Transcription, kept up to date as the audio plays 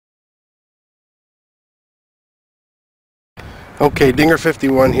Okay, Dinger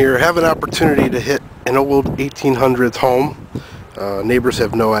 51 here. Have an opportunity to hit an old 1800s home. Neighbors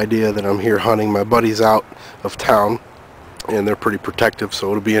have no idea that I'm here hunting. My buddy's out of town and they're pretty protective, so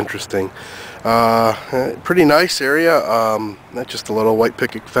it'll be interesting. Pretty nice area. Not just a little white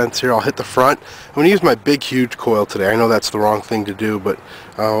picket fence here. I'll hit the front. I'm going to use my big huge coil today. I know that's the wrong thing to do, but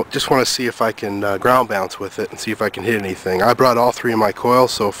just want to see if I can ground bounce with it and see if I can hit anything. I brought all three of my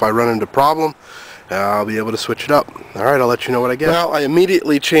coils, so if I run into a problem, I'll be able to switch it up. Alright, I'll let you know what I get. Well, I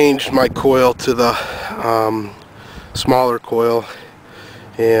immediately changed my coil to the smaller coil,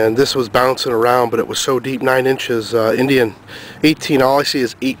 and this was bouncing around, but it was so deep, 9 inches, Indian 18. All I see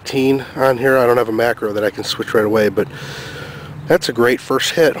is 18 on here. I don't have a macro that I can switch right away, but that's a great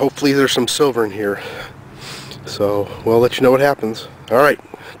first hit. Hopefully there's some silver in here. So we'll let you know what happens. Alright,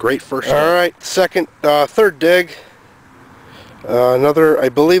 great first hit. Alright, third dig. I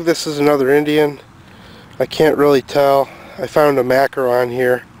believe this is another Indian. I can't really tell. I found a macro on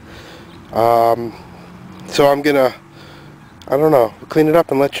here. So I'm gonna, I don't know, clean it up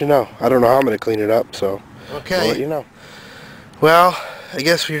and let you know. I don't know how I'm gonna clean it up, so okay. I'll let you know. Well, I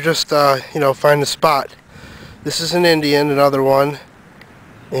guess you're just, find a spot. This is an Indian, another one,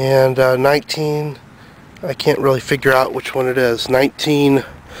 and 19, I can't really figure out which one it is. 19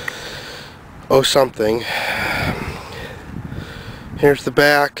 oh something. Here's the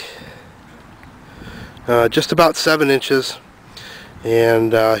back. Just about 7 inches,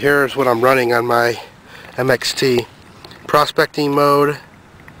 and here's what I'm running on my MXT. Prospecting mode,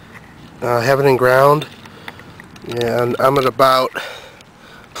 have it in ground, and I'm at about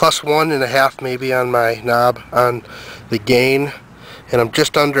 +1.5 maybe on my knob on the gain, and I'm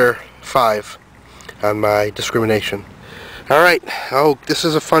just under 5 on my discrimination. Alright, this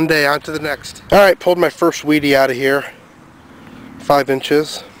is a fun day. On to the next. Alright, pulled my first weedy out of here, 5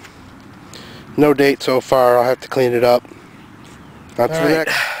 inches. No date so far. I'll have to clean it up. On to the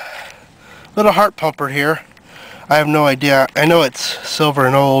next. Little heart pumper here. I have no idea. I know it's silver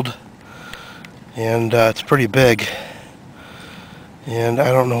and old, and it's pretty big, and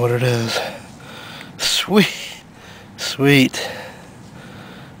I don't know what it is. Sweet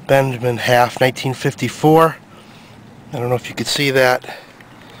Benjamin half, 1954. I don't know if you could see that.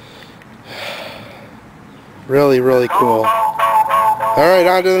 Really cool. Alright,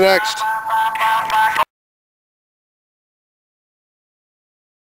 on to the next.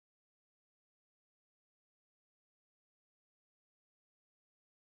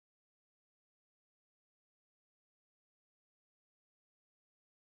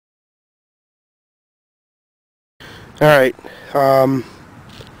 Alright,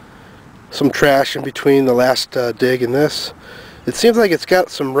 some trash in between the last dig and this. It seems like it's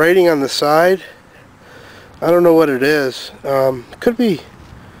got some writing on the side. I don't know what it is. It could be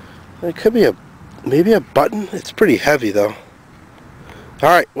maybe a button. It's pretty heavy though.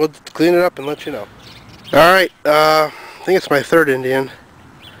 Alright, we'll clean it up and let you know. Alright, I think it's my third Indian.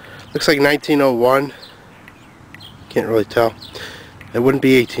 Looks like 1901. Can't really tell. It wouldn't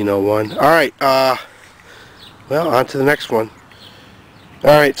be 1801. Alright, well, on to the next one.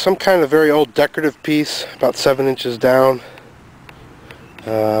 Alright, some kind of very old decorative piece, about 7 inches down.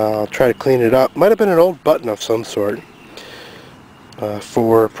 I'll try to clean it up. Might have been an old button of some sort.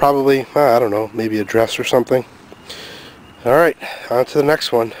 For probably, I don't know, maybe a dress or something. Alright, on to the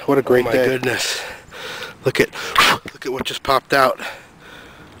next one. What a great day. Oh my goodness. Look at what just popped out.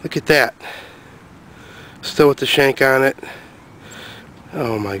 Look at that. Still with the shank on it.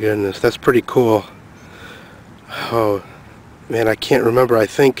 Oh my goodness, that's pretty cool. Oh man, I can't remember. I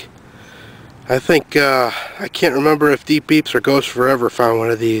think I can't remember if Deep Beeps or Ghost Forever found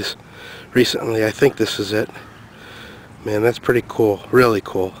one of these recently. I think this is it. Man, that's pretty cool. Really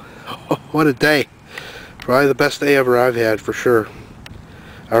cool. What a day. Probably the best day ever I've had, for sure.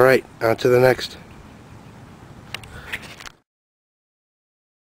 Alright, on to the next.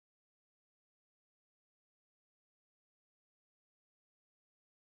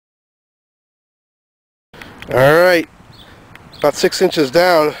 Alright, about 6 inches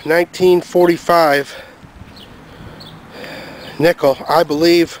down, 1945 nickel. I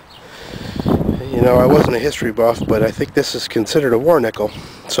believe, I wasn't a history buff, but I think this is considered a war nickel.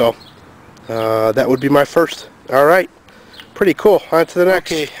 So, that would be my first. Alright, pretty cool. On to the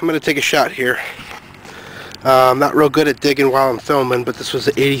next. Okay, I'm going to take a shot here. I'm not real good at digging while I'm filming, but this was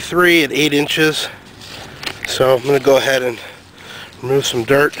an 83 at 8 inches. So I'm going to go ahead and remove some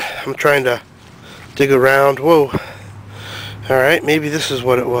dirt. I'm trying to dig around. Whoa. Alright, maybe this is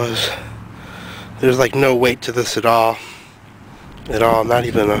what it was. There's like no weight to this at all. Not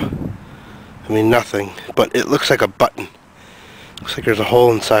even nothing. But it looks like a button. Looks like there's a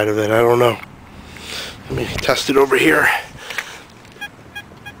hole inside of it. I don't know. Let me test it over here.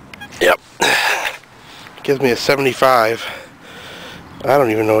 Gives me a 75. I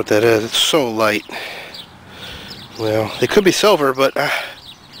don't even know what that is. It's so light. Well, it could be silver, but I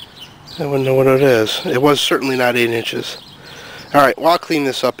wouldn't know what it is. It was certainly not 8 inches. Alright, well, I'll clean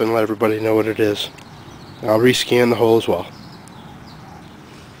this up and let everybody know what it is. I'll rescan the hole as well.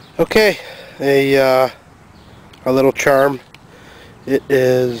 Okay, a little charm. It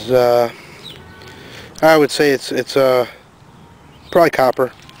is, I would say it's probably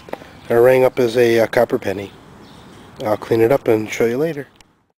copper. It rang up as a copper penny. I'll clean it up and show you later.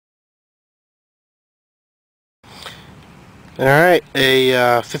 Alright,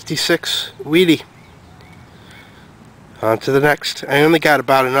 a 56 Wheatie. On to the next. I only got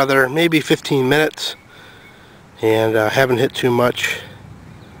about another maybe 15 minutes and haven't hit too much.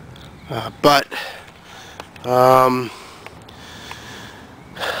 But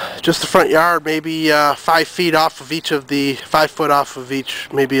just the front yard, maybe 5 feet off of each of the 5 foot off of each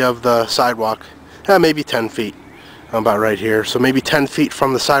maybe of the sidewalk. Maybe 10 feet. I'm about right here. So maybe 10 feet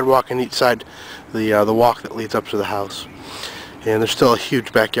from the sidewalk on each side, the walk that leads up to the house. And there's still a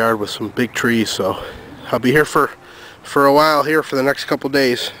huge backyard with some big trees, so I'll be here for a while here for the next couple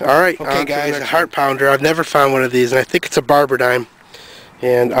days. Alright, okay guys, a heart pounder. I've never found one of these, and I think it's a barber dime.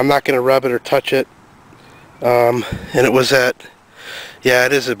 And I'm not going to rub it or touch it. And it was at, yeah,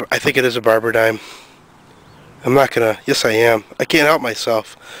 it is I think it is a barber dime. I'm not going to, yes I am. I can't help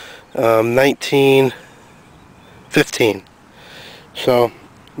myself. 1915. So,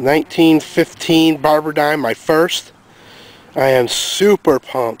 1915 barber dime, my first. I am super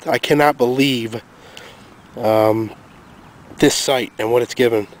pumped. I cannot believe this site and what it's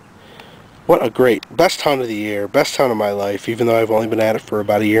given. What a great, best hunt of the year, best hunt of my life, even though I've only been at it for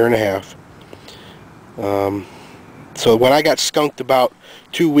about a year and a half. So when I got skunked about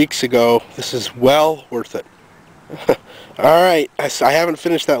 2 weeks ago, this is well worth it. Alright, I haven't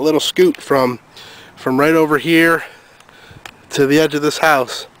finished that little scoot from right over here to the edge of this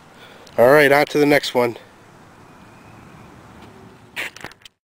house. Alright, on to the next one.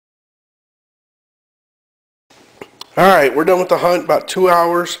 Alright, we're done with the hunt, about 2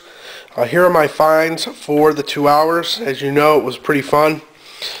 hours. Here are my finds for the 2 hours. As you know, it was pretty fun.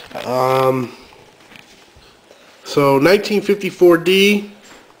 So 1954D,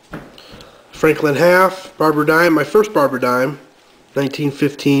 Franklin half, barber dime, my first barber dime,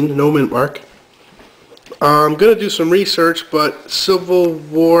 1915, no mint mark. I'm going to do some research, but Civil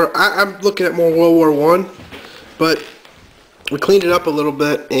War, I'm looking at more World War I, but we cleaned it up a little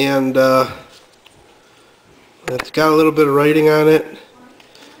bit, and it's got a little bit of writing on it.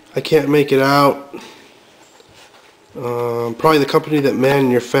 I can't make it out. Probably the company that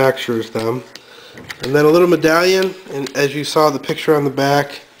manufactures them. And then a little medallion, and as you saw, the picture on the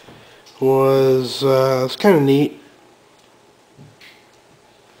back was it's kind of neat.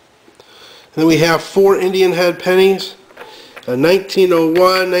 And then we have 4 Indian head pennies, a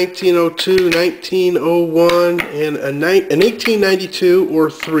 1901, 1902, 1901, and an 1892 or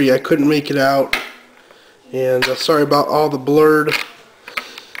 3. I couldn't make it out. And sorry about all the blurred.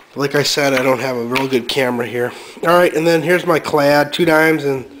 Like I said, I don't have a real good camera here. Alright, and then here's my clad, 2 dimes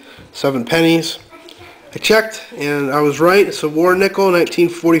and 7 pennies. I checked, and I was right. It's a war nickel,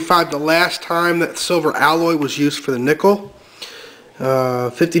 1945, the last time that silver alloy was used for the nickel.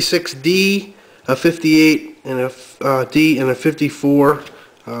 56D, a 58, and a D, and a 54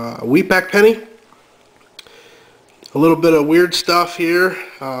 wheatback penny. A little bit of weird stuff here.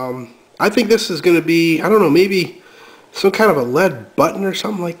 I think this is going to be, I don't know, maybe some kind of a lead button or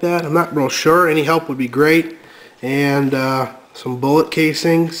something like that. I'm not real sure. Any help would be great. And some bullet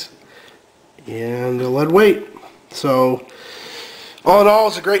casings and a lead weight. So all in all,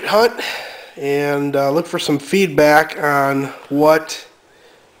 it's a great hunt, and look for some feedback on what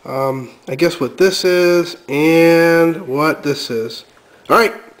I guess what this is and what this is.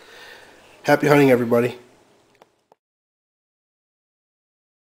 Alright, happy hunting everybody.